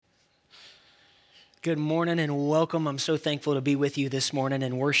Good morning and welcome. I'm so thankful to be with you this morning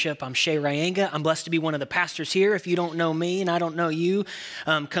in worship. I'm Shay Ryanga. I'm blessed to be one of the pastors here. If you don't know me and I don't know you,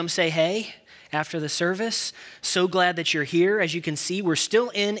 come say hey after the service. So glad that you're here. As you can see, we're still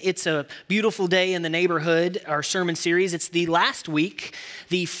in It's a Beautiful Day in the Neighborhood, our sermon series. It's the last week,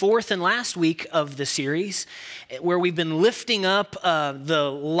 the fourth and last week of the series, where we've been lifting up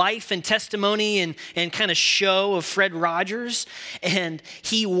the life and testimony and kind of show of Fred Rogers. And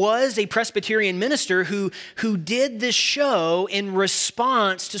he was a Presbyterian minister who did this show in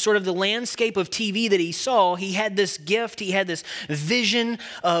response to sort of the landscape of TV that he saw. He had this gift, he had this vision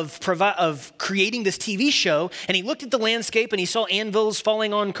of creating this TV show, and he looked at the landscape and he saw anvils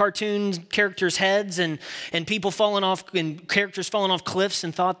falling on cartoon characters' heads and people falling off and characters falling off cliffs,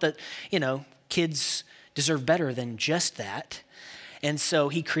 and thought that, kids deserve better than just that. And so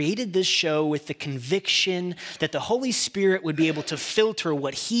he created this show with the conviction that the Holy Spirit would be able to filter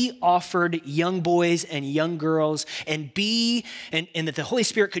what he offered young boys and young girls and that the Holy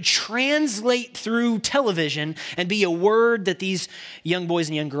Spirit could translate through television and be a word that these young boys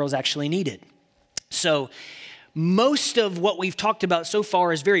and young girls actually needed. So most of what we've talked about so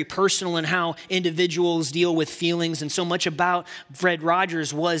far is very personal in how individuals deal with feelings, and so much about Fred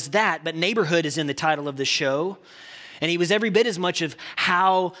Rogers was that, but neighborhood is in the title of the show. And he was every bit as much of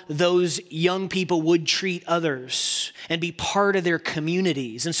how those young people would treat others and be part of their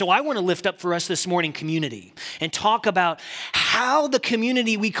communities. And so I want to lift up for us this morning community and talk about how the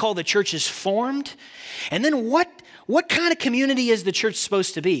community we call the church is formed, and then what kind of community is the church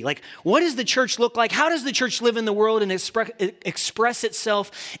supposed to be? Like, what does the church look like? How does the church live in the world and express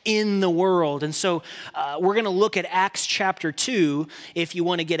itself in the world? And so we're going to look at Acts chapter 2. If you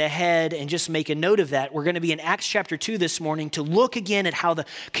want to get ahead and just make a note of that, we're going to be in Acts chapter 2 this morning to look again at how the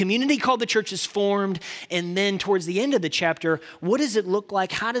community called the church is formed. And then towards the end of the chapter, what does it look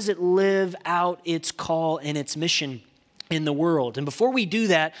like? How does it live out its call and its mission in the world? And before we do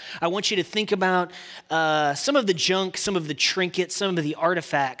that, I want you to think about some of the junk, some of the trinkets, some of the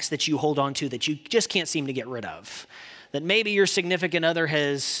artifacts that you hold on to that you just can't seem to get rid of. That maybe your significant other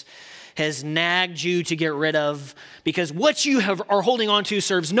has nagged you to get rid of because what you are holding on to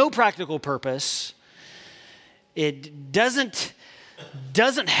serves no practical purpose. It doesn't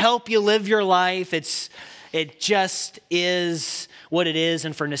help you live your life. It just is what it is,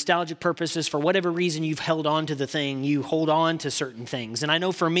 and for nostalgic purposes, for whatever reason you've held on to the thing, you hold on to certain things. And I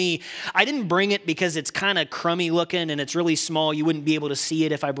know for me, I didn't bring it because it's kind of crummy looking and it's really small. You wouldn't be able to see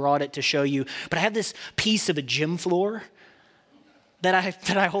it if I brought it to show you. But I have this piece of a gym floor that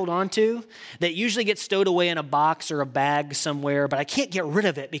I hold on to that usually gets stowed away in a box or a bag somewhere, but I can't get rid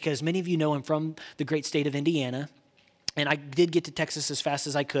of it because many of you know I'm from the great state of Indiana. And I did get to Texas as fast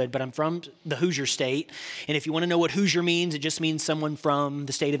as I could, but I'm from the Hoosier state. And if you want to know what Hoosier means, it just means someone from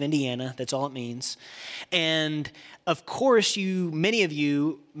the state of Indiana. That's all it means. And of course, many of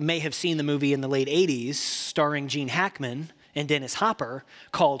you may have seen the movie in the late 80s starring Gene Hackman and Dennis Hopper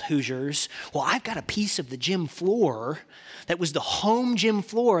called Hoosiers. Well, I've got a piece of the gym floor that was the home gym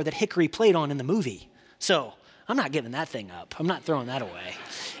floor that Hickory played on in the movie. So I'm not giving that thing up. I'm not throwing that away.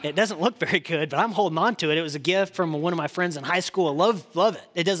 It doesn't look very good, but I'm holding on to it. It was a gift from one of my friends in high school. I love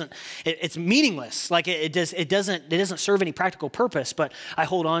it. It's meaningless. Like it doesn't serve any practical purpose, but I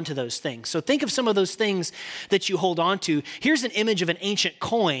hold on to those things. So think of some of those things that you hold on to. Here's an image of an ancient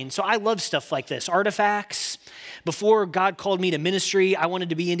coin. So I love stuff like this, artifacts. Before God called me to ministry, I wanted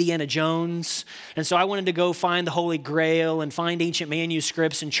to be Indiana Jones. And so I wanted to go find the Holy Grail and find ancient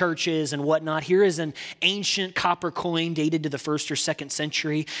manuscripts and churches and whatnot. Here is an ancient copper coin dated to the 1st or 2nd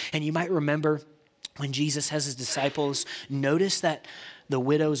century. And you might remember when Jesus has his disciples notice that the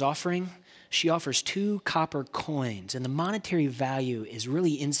widow's offering, she offers 2 copper coins. And the monetary value is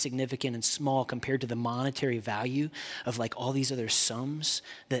really insignificant and small compared to the monetary value of like all these other sums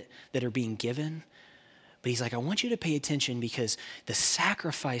that are being given. But he's like, I want you to pay attention because the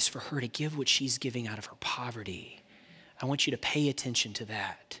sacrifice for her to give what she's giving out of her poverty, I want you to pay attention to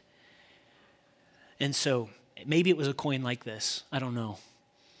that. And so maybe it was a coin like this. I don't know.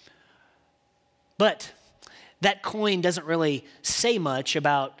 But that coin doesn't really say much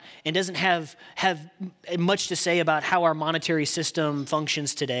about and doesn't have much to say about how our monetary system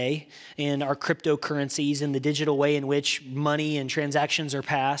functions today and our cryptocurrencies and the digital way in which money and transactions are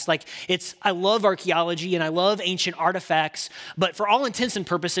passed. I love archaeology and I love ancient artifacts, but for all intents and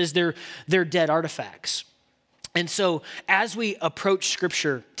purposes, they're dead artifacts. And so as we approach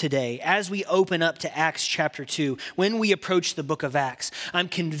Scripture today, as we open up to Acts chapter 2, when we approach the book of Acts, I'm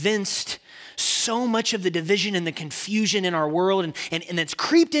convinced so much of the division and the confusion in our world, and it's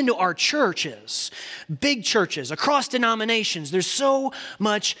creeped into our churches, big churches, across denominations. There's so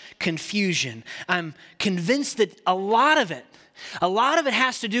much confusion. I'm convinced that a lot of it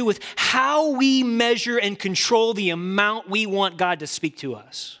has to do with how we measure and control the amount we want God to speak to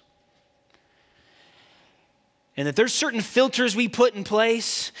us. And that there's certain filters we put in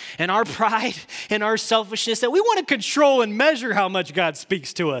place and our pride and our selfishness that we want to control and measure how much God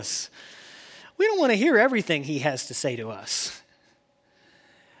speaks to us. We don't want to hear everything he has to say to us.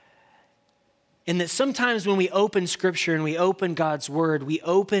 And that sometimes when we open Scripture and we open God's Word, we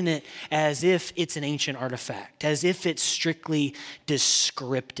open it as if it's an ancient artifact, as if it's strictly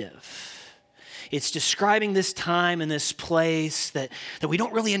descriptive. It's describing this time and this place that we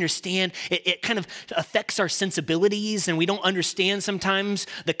don't really understand. It kind of affects our sensibilities, and we don't understand sometimes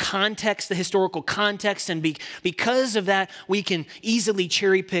the context, the historical context. And because of that, we can easily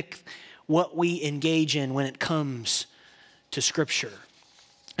cherry pick what we engage in when it comes to Scripture.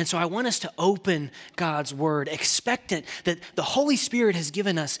 And so I want us to open God's Word, expectant that the Holy Spirit has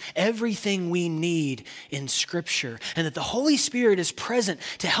given us everything we need in Scripture, and that the Holy Spirit is present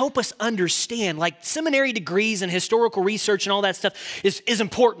to help us understand. Like seminary degrees and historical research and all that stuff is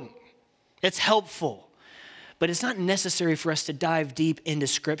important. It's helpful. But it's not necessary for us to dive deep into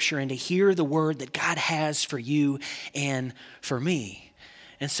Scripture and to hear the Word that God has for you and for me.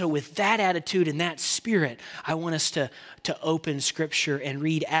 And so with that attitude and that spirit, I want us to open Scripture and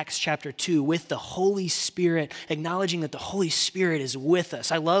read Acts chapter 2 with the Holy Spirit, acknowledging that the Holy Spirit is with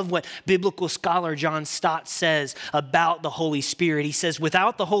us. I love what biblical scholar John Stott says about the Holy Spirit. He says,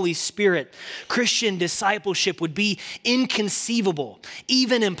 without the Holy Spirit, Christian discipleship would be inconceivable,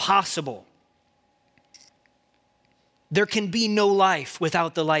 even impossible. There can be no life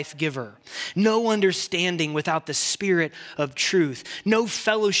without the life giver, no understanding without the Spirit of truth, no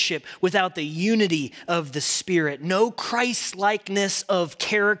fellowship without the unity of the Spirit, no Christ-likeness of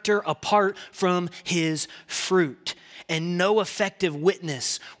character apart from his fruit, and no effective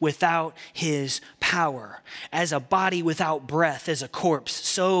witness without his power. As a body without breath is a corpse,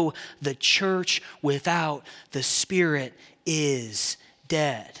 so the church without the Spirit is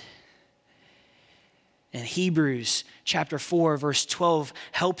dead. And Hebrews chapter 4, verse 12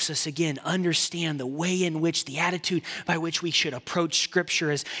 helps us again understand the way in which, the attitude by which we should approach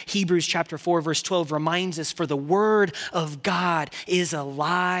Scripture, as Hebrews chapter 4, verse 12 reminds us, for the word of God is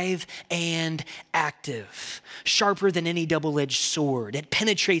alive and active, sharper than any double-edged sword. It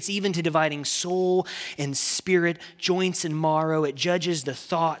penetrates even to dividing soul and spirit, joints and marrow. It judges the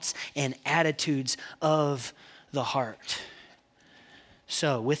thoughts and attitudes of the heart.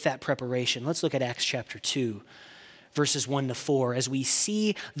 So with that preparation, let's look at Acts chapter 2, verses 1 to 4, as we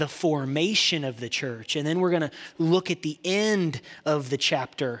see the formation of the church. And then we're going to look at the end of the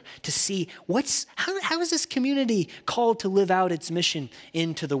chapter to see how is this community called to live out its mission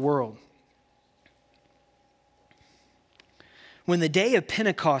into the world. When the day of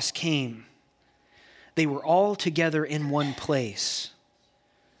Pentecost came, they were all together in one place.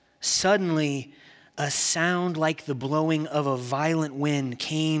 Suddenly, a sound like the blowing of a violent wind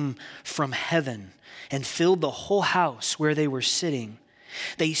came from heaven and filled the whole house where they were sitting.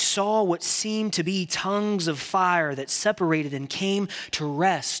 They saw what seemed to be tongues of fire that separated and came to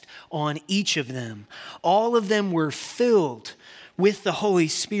rest on each of them. All of them were filled with the Holy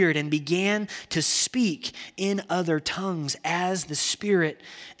Spirit and began to speak in other tongues as the Spirit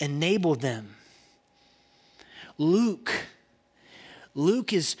enabled them. Luke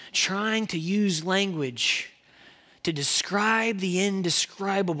is trying to use language to describe the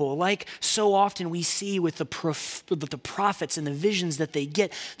indescribable. Like so often we see with the prophets and the visions that they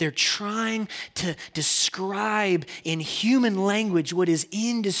get, they're trying to describe in human language what is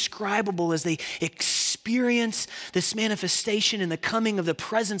indescribable as they experience this manifestation and the coming of the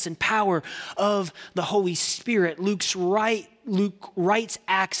presence and power of the Holy Spirit. Luke writes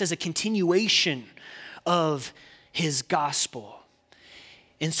Acts as a continuation of his gospel.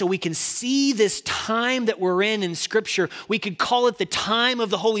 And so we can see this time that we're in Scripture. We could call it the time of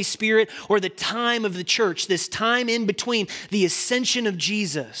the Holy Spirit or the time of the church, this time in between the ascension of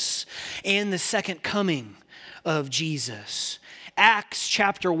Jesus and the second coming of Jesus. Acts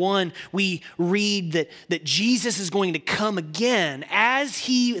chapter 1, we read that Jesus is going to come again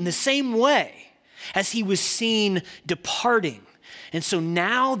in the same way as he was seen departing. And so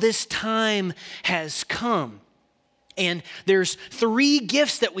now this time has come. And there's three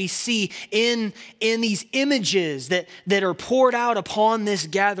gifts that we see in these images that are poured out upon this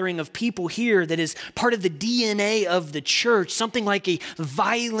gathering of people here that is part of the DNA of the church. Something like a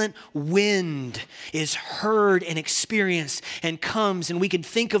violent wind is heard and experienced and comes. And we can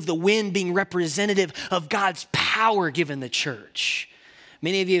think of the wind being representative of God's power given the church.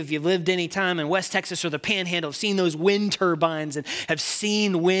 Many of you, if you've lived any time in West Texas or the Panhandle, have seen those wind turbines and have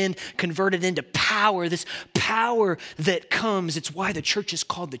seen wind converted into power, this power that comes. It's why the church is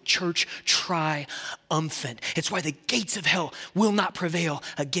called the church triumphant. It's why the gates of hell will not prevail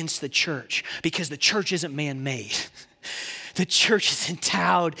against the church, because the church isn't man-made. The church is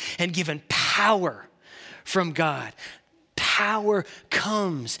endowed and given power from God. Power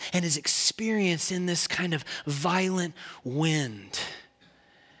comes and is experienced in this kind of violent wind.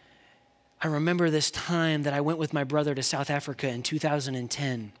 I remember this time that I went with my brother to South Africa in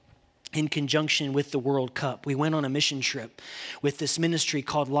 2010 in conjunction with the World Cup. We went on a mission trip with this ministry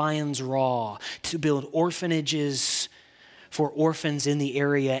called Lions Raw to build orphanages for orphans in the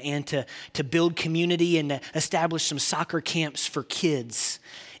area and to build community and to establish some soccer camps for kids.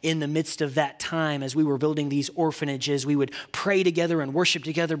 In the midst of that time, as we were building these orphanages, we would pray together and worship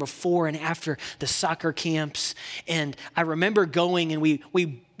together before and after the soccer camps. And I remember going, and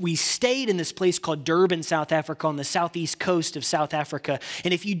we stayed in this place called Durban, South Africa, on the southeast coast of South Africa.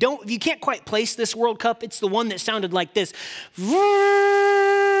 And if you can't quite place this World Cup, it's the one that sounded like this. If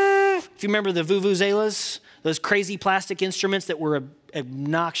you remember the vuvuzelas, those crazy plastic instruments that were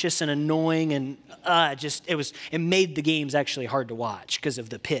obnoxious and annoying, and it made the games actually hard to watch because of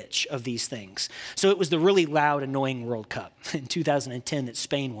the pitch of these things. So it was the really loud, annoying World Cup in 2010 that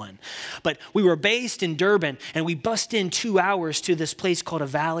Spain won. But we were based in Durban, and we bussed in 2 hours to this place called a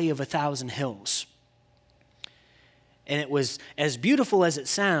Valley of 1,000 Hills. And it was as beautiful as it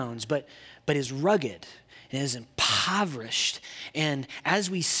sounds, but is rugged and is impoverished. And as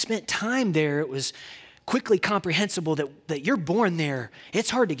we spent time there, it was quickly comprehensible that you're born there, it's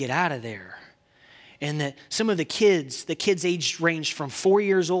hard to get out of there. And that some of the kids age ranged from 4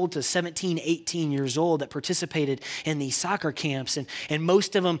 years old to 17, 18 years old that participated in these soccer camps. And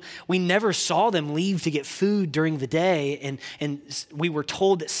most of them, we never saw them leave to get food during the day. And we were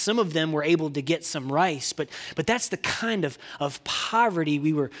told that some of them were able to get some rice. But that's the kind of poverty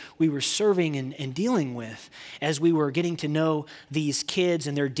we were serving and dealing with as we were getting to know these kids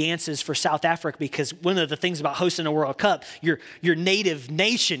and their dances for South Africa. Because one of the things about hosting a World Cup, your native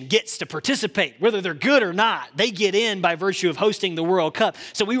nation gets to participate, whether they're good or not. They get in by virtue of hosting the World Cup.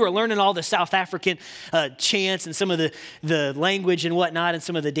 So we were learning all the South African chants and some of the language and whatnot, and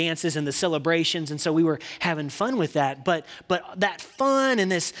some of the dances and the celebrations. And so we were having fun with that. But that fun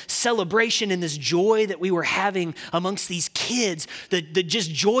and this celebration and this joy that we were having amongst these kids, the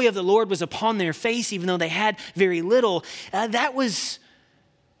just joy of the Lord was upon their face, even though they had very little. That was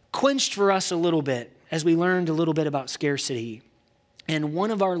quenched for us a little bit as we learned a little bit about scarcity. And one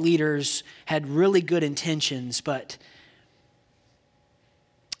of our leaders had really good intentions, but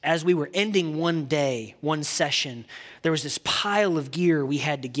as we were ending one day, one session, there was this pile of gear we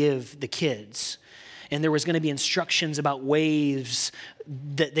had to give the kids. And there was going to be instructions about waves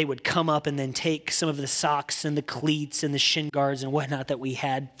that they would come up and then take some of the socks and the cleats and the shin guards and whatnot that we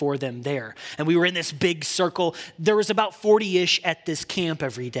had for them there. And we were in this big circle. There was about 40-ish at this camp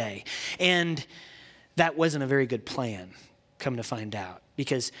every day. And that wasn't a very good plan, come to find out,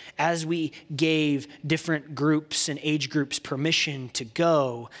 because as we gave different groups and age groups permission to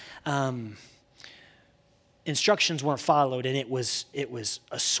go, instructions weren't followed, and it was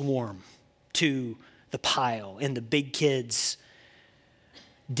a swarm to the pile, and the big kids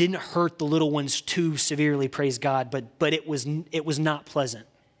didn't hurt the little ones too severely, praise God, but it was not pleasant.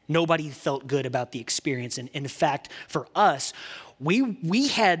 Nobody felt good about the experience, and in fact, for us, we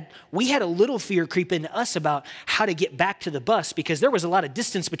had a little fear creep into us about how to get back to the bus, because there was a lot of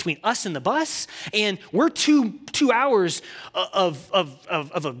distance between us and the bus, and we're two hours of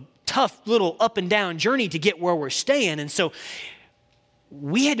a tough little up and down journey to get where we're staying. And so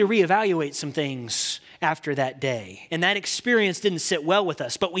we had to reevaluate some things after that day. And that experience didn't sit well with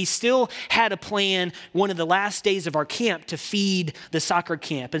us, but we still had a plan one of the last days of our camp to feed the soccer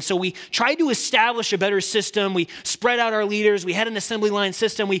camp. And so we tried to establish a better system. We spread out our leaders. We had an assembly line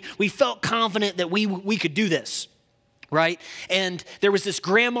system. We felt confident that we could do this, right? And there was this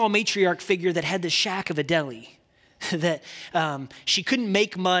grandma matriarch figure that had the shack of a deli that she couldn't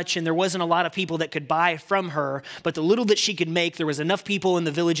make much, and there wasn't a lot of people that could buy from her, but the little that she could make, there was enough people in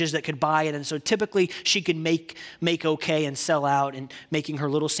the villages that could buy it, and so typically she could make okay and sell out, and making her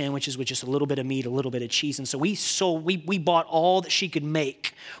little sandwiches with just a little bit of meat, a little bit of cheese. And so we bought all that she could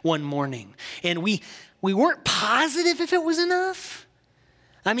make one morning, and we we weren't positive if it was enough.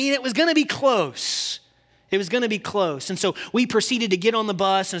 I mean, it was going to be close. It was going to be close. And so we proceeded to get on the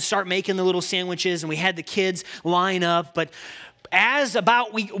bus and start making the little sandwiches, and we had the kids line up. But as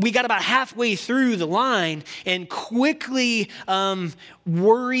we got about halfway through the line, and quickly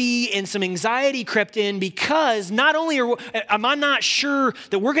worry and some anxiety crept in, because not only am I not sure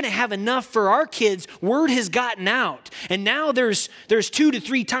that we're going to have enough for our kids, word has gotten out. And now there's 2 to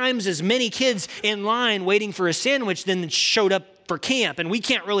 3 times as many kids in line waiting for a sandwich than showed up for camp, and we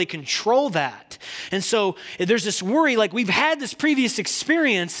can't really control that. And so there's this worry, like we've had this previous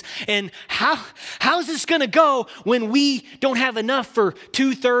experience, and how's this going to go when we don't have enough for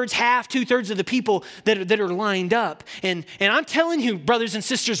 2/3 of the people that are lined up? And I'm telling you, brothers and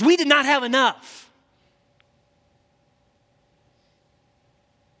sisters, we did not have enough.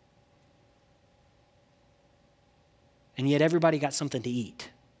 And yet everybody got something to eat.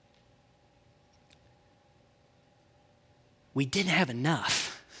 We didn't have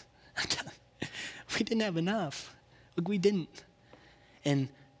enough. We didn't have enough. Look, we didn't. And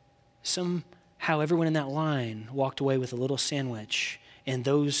somehow everyone in that line walked away with a little sandwich. And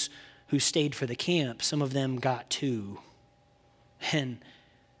those who stayed for the camp, some of them got 2. And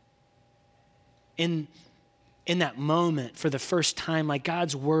in that moment, for the first time, like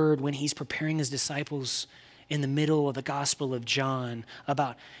God's word, when he's preparing his disciples in the middle of the Gospel of John,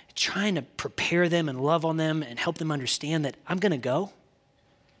 about trying to prepare them and love on them and help them understand that I'm going to go.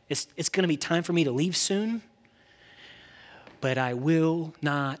 It's going to be time for me to leave soon, but I will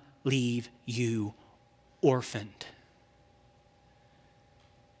not leave you orphaned.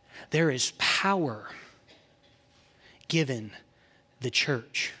 There is power given the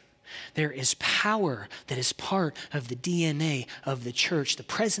church. There is power that is part of the DNA of the church, the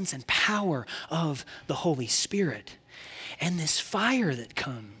presence and power of the Holy Spirit. And this fire that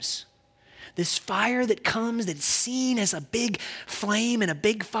comes that's seen as a big flame and a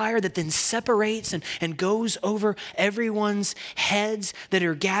big fire that then separates and goes over everyone's heads that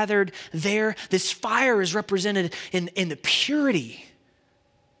are gathered there. This fire is represented in the purity,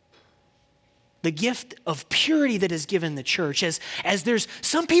 the gift of purity that is given the church. As there's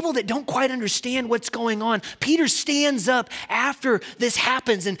some people that don't quite understand what's going on, Peter stands up after this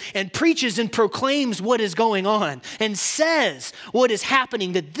happens and preaches and proclaims what is going on and says what is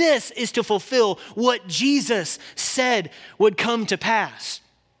happening, that this is to fulfill what Jesus said would come to pass.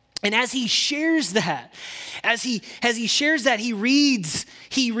 And as he shares that, he reads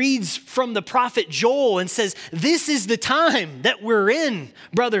from the prophet Joel and says, this is the time that we're in,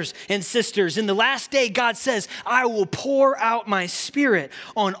 brothers and sisters. In the last day, God says, I will pour out my spirit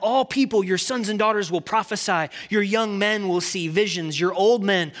on all people. Your sons and daughters will prophesy. Your young men will see visions. Your old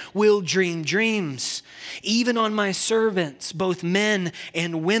men will dream dreams. Even on my servants, both men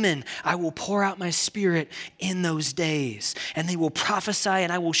and women, I will pour out my spirit in those days. And they will prophesy,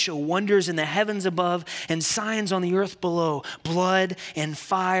 and I will show wonders in the heavens above and signs on the earth below, blood and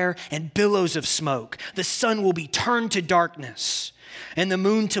fire and billows of smoke. The sun will be turned to darkness and the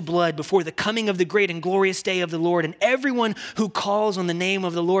moon to blood before the coming of the great and glorious day of the Lord. And everyone who calls on the name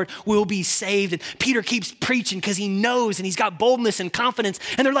of the Lord will be saved. And Peter keeps preaching because he knows, and he's got boldness and confidence.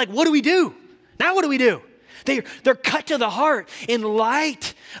 And they're like, what do we do? Now what do we do? They're cut to the heart in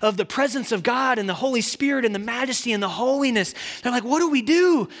light of the presence of God and the Holy Spirit and the majesty and the holiness. They're like, what do we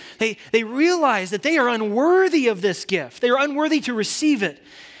do? They realize that they are unworthy of this gift. They are unworthy to receive it.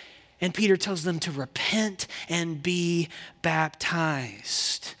 And Peter tells them to repent and be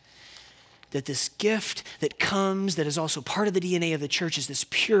baptized. That this gift that comes, that is also part of the DNA of the church, is this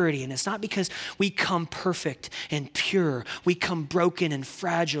purity. And it's not because we come perfect and pure. We come broken and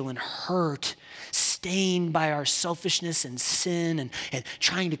fragile and hurt, stained by our selfishness and sin and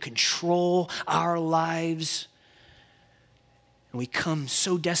trying to control our lives. And we come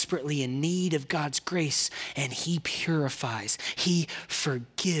so desperately in need of God's grace, and he purifies, he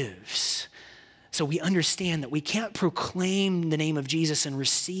forgives. So we understand that we can't proclaim the name of Jesus and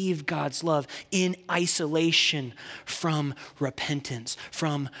receive God's love in isolation from repentance,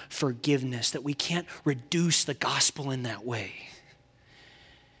 from forgiveness, that we can't reduce the gospel in that way.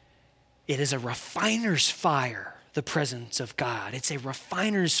 It is a refiner's fire, the presence of God. It's a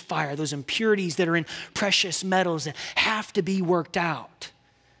refiner's fire, those impurities that are in precious metals that have to be worked out.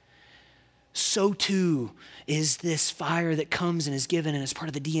 So too is this fire that comes and is given and is part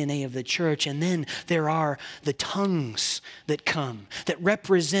of the DNA of the church. And then there are the tongues that come that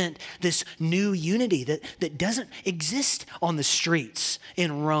represent this new unity that doesn't exist on the streets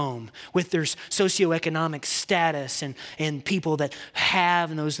in Rome with their socioeconomic status and people that have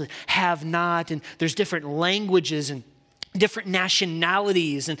and those that have not. And there's different languages and different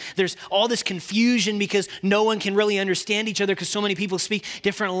nationalities, and there's all this confusion because no one can really understand each other because so many people speak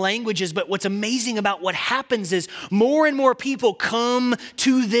different languages. But what's amazing about what happens is more and more people come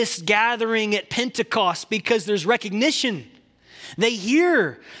to this gathering at Pentecost because there's recognition. They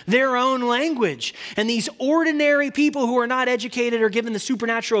hear their own language. And these ordinary people who are not educated or given the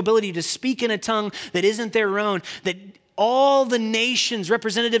supernatural ability to speak in a tongue that isn't their own, that all the nations,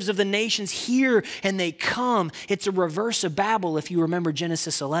 representatives of the nations hear and they come. It's a reverse of Babel, if you remember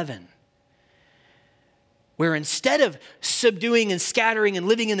Genesis 11. Where instead of subduing and scattering and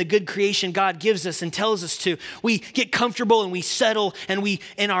living in the good creation God gives us and tells us to, we get comfortable and we settle, and we,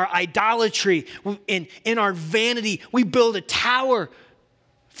 in our idolatry, in our vanity, we build a tower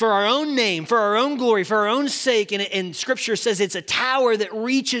for our own name, for our own glory, for our own sake. And Scripture says it's a tower that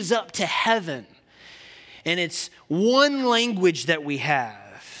reaches up to heaven. And it's one language that we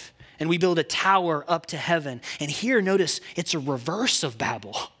have. And we build a tower up to heaven. And here, notice, it's a reverse of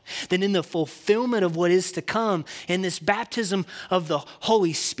Babel. Then in the fulfillment of what is to come, in this baptism of the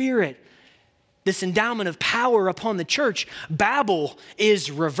Holy Spirit, this endowment of power upon the church, Babel is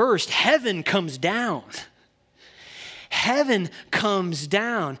reversed. Heaven comes down. Heaven comes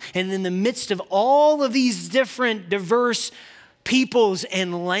down. And in the midst of all of these different diverse peoples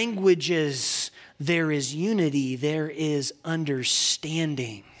and languages, there is unity, there is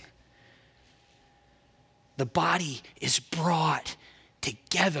understanding. The body is brought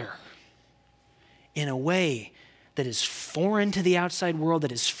together in a way that is foreign to the outside world,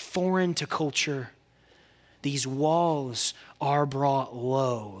 that is foreign to culture. These walls are brought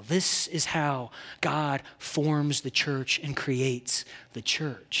low. This is how God forms the church and creates the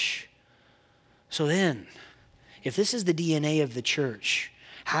church. So then, if this is the DNA of the church,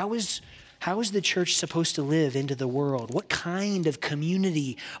 how is the church supposed to live into the world? What kind of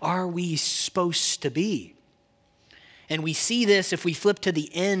community are we supposed to be? And we see this if we flip to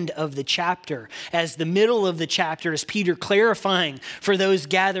the end of the chapter. As the middle of the chapter is Peter clarifying for those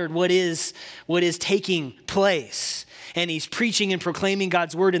gathered what is taking place. And he's preaching and proclaiming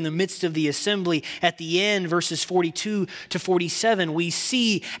God's word in the midst of the assembly. At the end, verses 42 to 47, we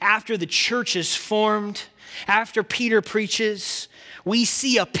see after the church is formed, after Peter preaches, we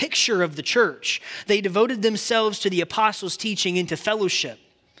see a picture of the church. They devoted themselves to the apostles' teaching and to fellowship,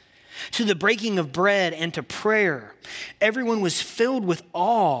 to the breaking of bread and to prayer. Everyone was filled with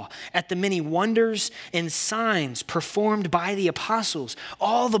awe at the many wonders and signs performed by the apostles.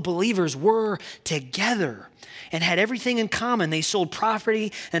 All the believers were together and had everything in common. They sold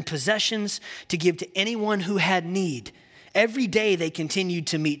property and possessions to give to anyone who had need. Every day they continued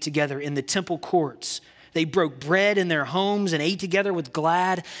to meet together in the temple courts. They broke bread in their homes and ate together with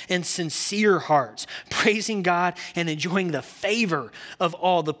glad and sincere hearts, praising God and enjoying the favor of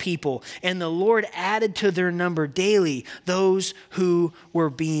all the people. And the Lord added to their number daily those who were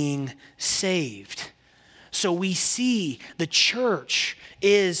being saved. So we see the church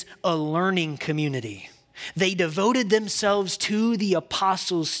is a learning community. They devoted themselves to the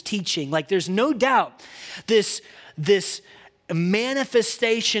apostles' teaching. Like, there's no doubt this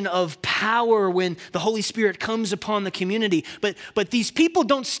manifestation of power when the Holy Spirit comes upon the community. But these people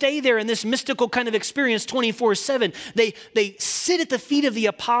don't stay there in this mystical kind of experience 24/7. They sit at the feet of the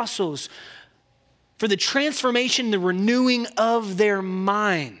apostles for the transformation, the renewing of their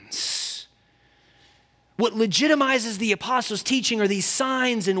minds. What legitimizes the apostles' teaching are these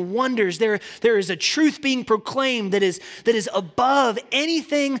signs and wonders. There is a truth being proclaimed that is above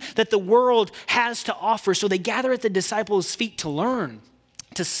anything that the world has to offer. So they gather at the disciples' feet to learn,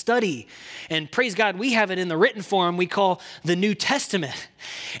 to study. And praise God, we have it in the written form we call the New Testament.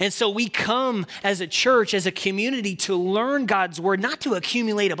 And so we come as a church, as a community, to learn God's word, not to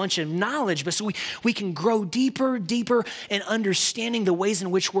accumulate a bunch of knowledge, but so we can grow deeper in understanding the ways in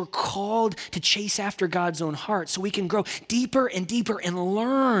which we're called to chase after God's own heart. So we can grow deeper and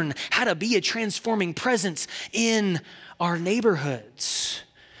learn how to be a transforming presence in our neighborhoods.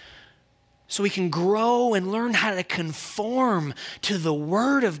 So we can grow and learn how to conform to the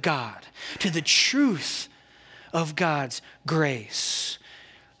word of God, to the truth of God's grace.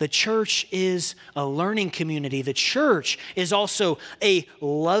 The church is a learning community. The church is also a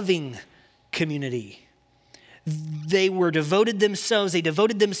loving community. They devoted themselves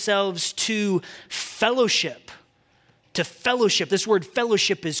to fellowship. To fellowship. This word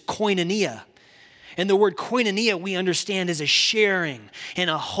fellowship is koinonia. And the word koinonia we understand is a sharing and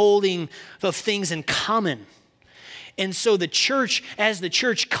a holding of things in common. And so the church, as the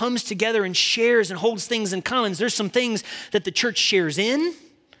church comes together and shares and holds things in common, there's some things that the church shares in,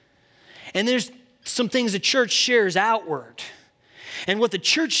 and there's some things the church shares outward. And what the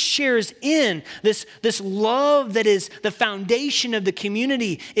church shares in, this love that is the foundation of the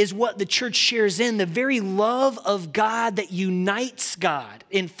community, is what the church shares in, the very love of God that unites God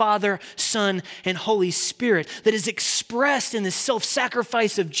in Father, Son, and Holy Spirit, that is expressed in the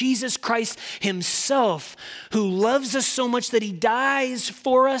self-sacrifice of Jesus Christ himself, who loves us so much that he dies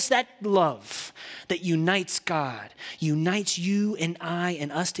for us. That love that unites God, unites you and I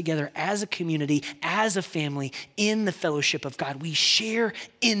and us together as a community, as a family, in the fellowship of God. We share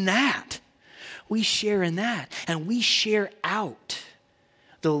in that. We share in that. And we share out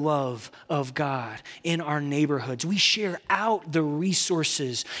the love of God in our neighborhoods. We share out the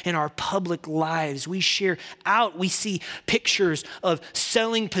resources in our public lives. We share out, we see pictures of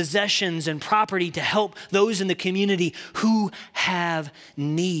selling possessions and property to help those in the community who have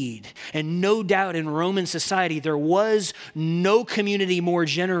need. And no doubt in Roman society, there was no community more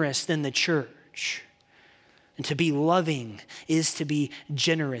generous than the church. And to be loving is to be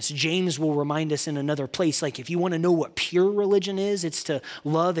generous. James will remind us in another place, like if you want to know what pure religion is, it's to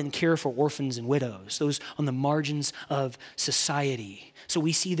love and care for orphans and widows, those on the margins of society. So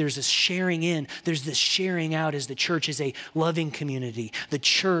we see there's this sharing in, there's this sharing out as the church is a loving community. The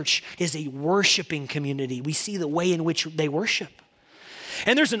church is a worshiping community. We see the way in which they worship.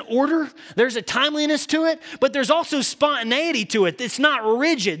 And there's an order, there's a timeliness to it, but there's also spontaneity to it. It's not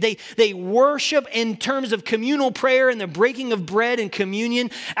rigid. They worship in terms of communal prayer and the breaking of bread and communion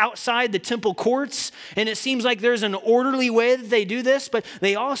outside the temple courts. And it seems like there's an orderly way that they do this, but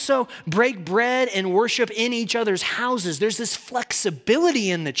they also break bread and worship in each other's houses. There's this flexibility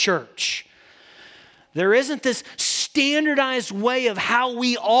in the church. There isn't this standardized way of how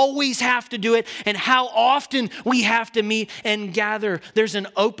we always have to do it and how often we have to meet and gather. There's an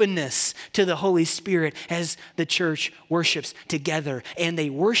openness to the Holy Spirit as the church worships together, and they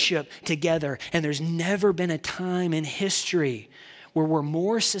worship together. And there's never been a time in history where we're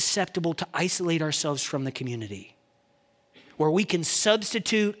more susceptible to isolate ourselves from the community, where we can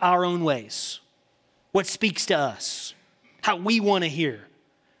substitute our own ways, what speaks to us, how we want to hear,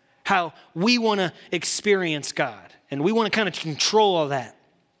 how we want to experience God. And we want to kind of control all that.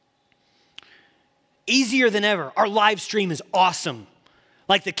 Easier than ever. Our live stream is awesome.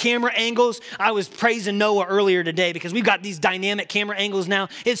 Like the camera angles, I was praising Noah earlier today because we've got these dynamic camera angles now.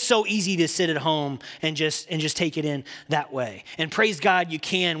 It's so easy to sit at home and just take it in that way. And praise God you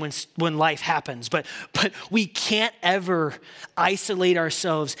can when life happens. But we can't ever isolate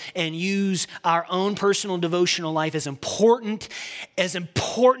ourselves and use our own personal devotional life as important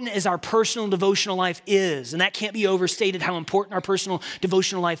as our personal devotional life is. And that can't be overstated how important our personal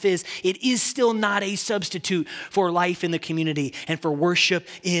devotional life is. It is still not a substitute for life in the community and for worship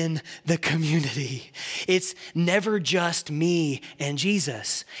in the community. It's never just me and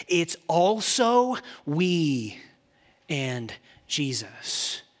Jesus. It's also we and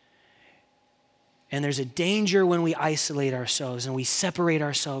Jesus. And there's a danger when we isolate ourselves and we separate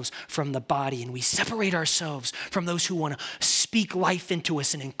ourselves from the body and we separate ourselves from those who want to speak life into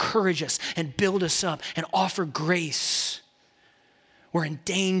us and encourage us and build us up and offer grace. We're in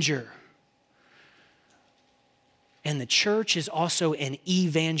danger. And the church is also an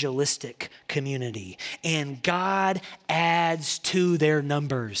evangelistic community. And God adds to their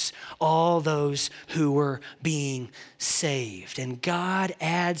numbers all those who were being saved. And God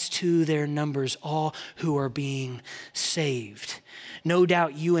adds to their numbers all who are being saved. No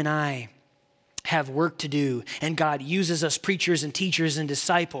doubt you and I have work to do, and God uses us preachers and teachers and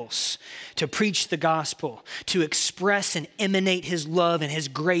disciples to preach the gospel, to express and emanate his love and his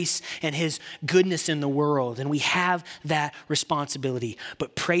grace and his goodness in the world. And we have that responsibility.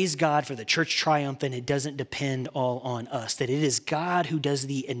 But praise God for the church triumphant. It doesn't depend all on us, that it is God who does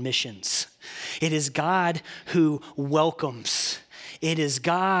the admissions. It is God who welcomes. It is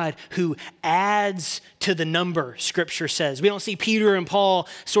God who adds to the number, Scripture says. We don't see Peter and Paul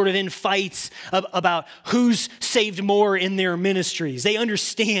sort of in fights about who's saved more in their ministries. They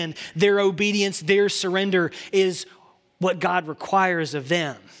understand their obedience, their surrender is what God requires of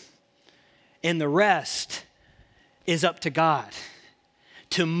them. And the rest is up to God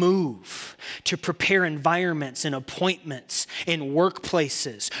to move, to prepare environments and appointments in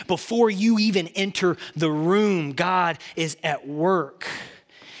workplaces. Before you even enter the room, God is at work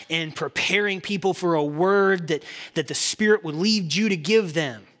in preparing people for a word that the Spirit would lead you to give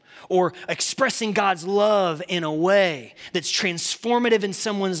them, or expressing God's love in a way that's transformative in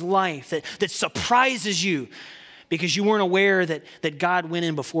someone's life, that surprises you because you weren't aware that God went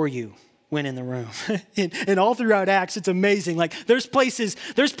in before you went in the room. And all throughout Acts, it's amazing. Like there's places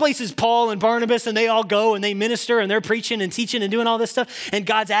Paul and Barnabas, and they all go and they minister and they're preaching and teaching and doing all this stuff, and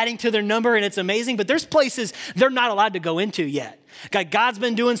God's adding to their number, and it's amazing. But there's places they're not allowed to go into yet. God's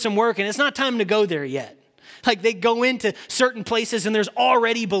been doing some work and it's not time to go there yet. Like they go into certain places and there's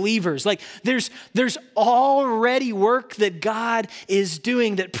already believers. Like there's already work that God is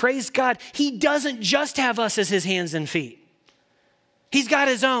doing that, praise God, he doesn't just have us as his hands and feet. He's got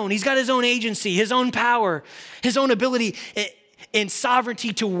his own agency, his own power, his own ability and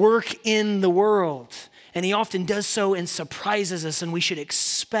sovereignty to work in the world. And he often does so and surprises us, and we should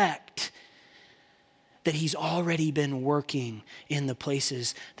expect that he's already been working in the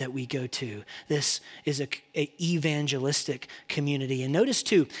places that we go to. This is an evangelistic community. And notice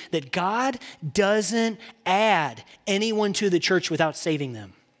too, that God doesn't add anyone to the church without saving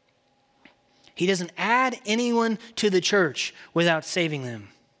them. He doesn't add anyone to the church without saving them.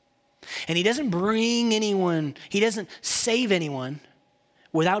 And he doesn't save anyone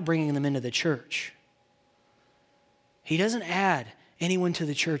without bringing them into the church. He doesn't add anyone to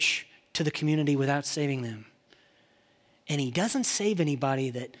the church, to the community without saving them. And he doesn't save anybody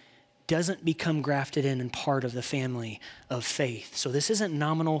that doesn't become grafted in and part of the family of faith. So this isn't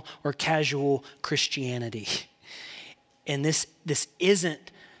nominal or casual Christianity. And this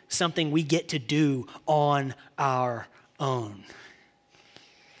isn't something we get to do on our own.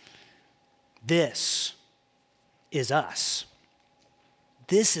 This is us.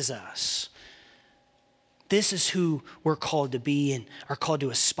 This is us. This is who we're called to be and are called to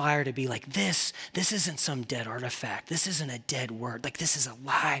aspire to be. Like this isn't some dead artifact. This isn't a dead word. Like this is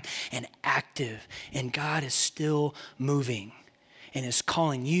alive and active, and God is still moving and is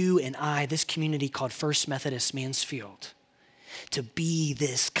calling you and I, this community called First Methodist Mansfield, to be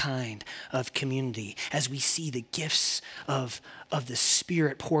this kind of community as we see the gifts of the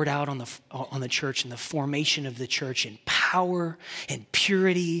Spirit poured out on the church and the formation of the church in power and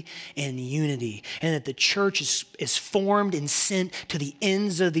purity and unity. And that the church is formed and sent to the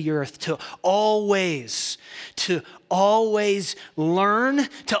ends of the earth to always learn,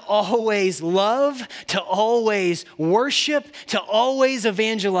 to always love, to always worship, to always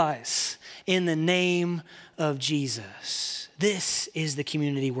evangelize in the name of Jesus. This is the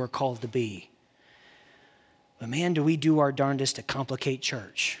community we're called to be. But man, do we do our darndest to complicate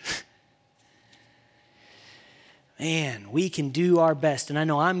church. Man, we can do our best, and I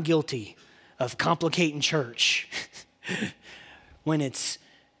know I'm guilty of complicating church when it's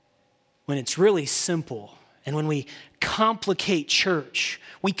really simple. And when we complicate church,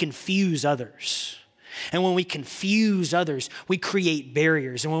 we confuse others. And when we confuse others, we create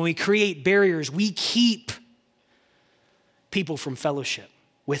barriers. And when we create barriers, we keep people from fellowship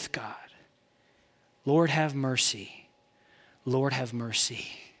with God. Lord, have mercy. Lord, have mercy.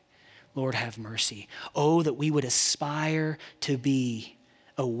 Lord, have mercy. Oh, that we would aspire to be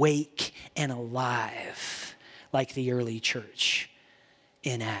awake and alive like the early church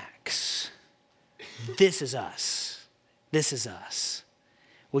in Acts. This is us. This is us.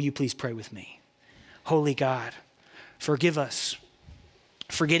 Will you please pray with me? Holy God, forgive us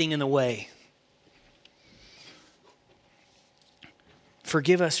for getting in the way.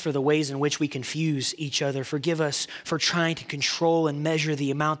 Forgive us for the ways in which we confuse each other. Forgive us for trying to control and measure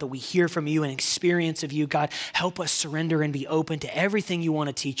the amount that we hear from you and experience of you. God, help us surrender and be open to everything you want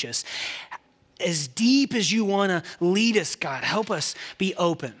to teach us. As deep as you want to lead us, God, help us be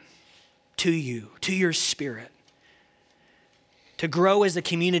open to you, to your Spirit, to grow as the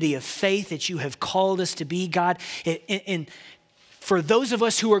community of faith that you have called us to be, God. And for those of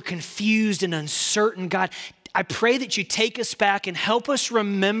us who are confused and uncertain, God, I pray that you take us back and help us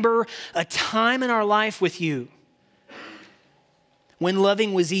remember a time in our life with you when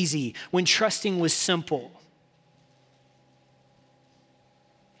loving was easy, when trusting was simple.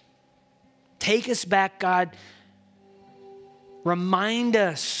 Take us back, God. Remind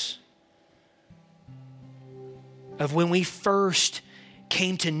us of when we first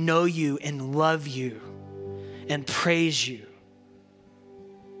came to know you and love you and praise you.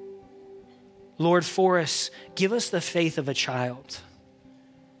 Lord, for us, give us the faith of a child.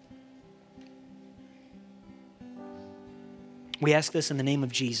 We ask this in the name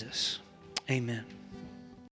of Jesus. Amen.